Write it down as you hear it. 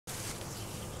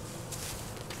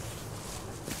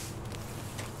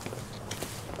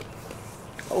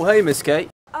Oh, hey, Miss Kate.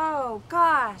 Oh,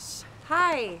 gosh.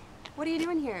 Hi. What are you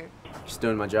doing here? Just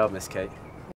doing my job, Miss Kate.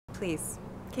 Please.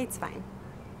 Kate's fine.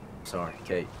 Sorry,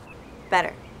 Kate.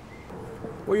 Better.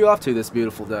 Where are you off to this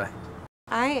beautiful day?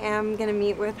 I am gonna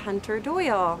meet with Hunter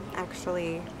Doyle,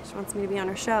 actually. She wants me to be on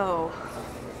her show.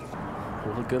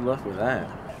 Well, good luck with that.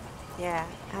 Yeah.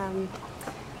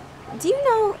 Do you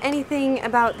know anything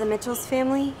about the Mitchells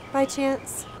family, by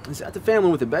chance? Is that the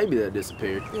family with the baby that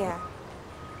disappeared? Yeah.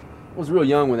 I was real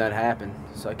young when that happened,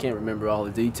 so I can't remember all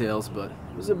the details, but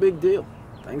it was a big deal.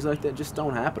 Things like that just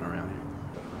don't happen around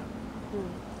here.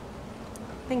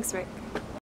 Thanks, Rick.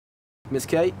 Miss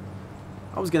Kate,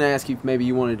 I was gonna ask you if maybe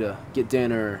you wanted to get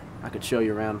dinner, or I could show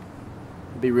you around.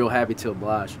 I'd be real happy to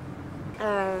oblige.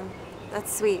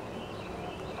 That's sweet.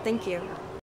 Thank you.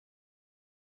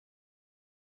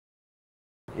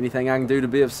 Anything I can do to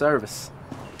be of service.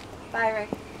 Bye, Rick.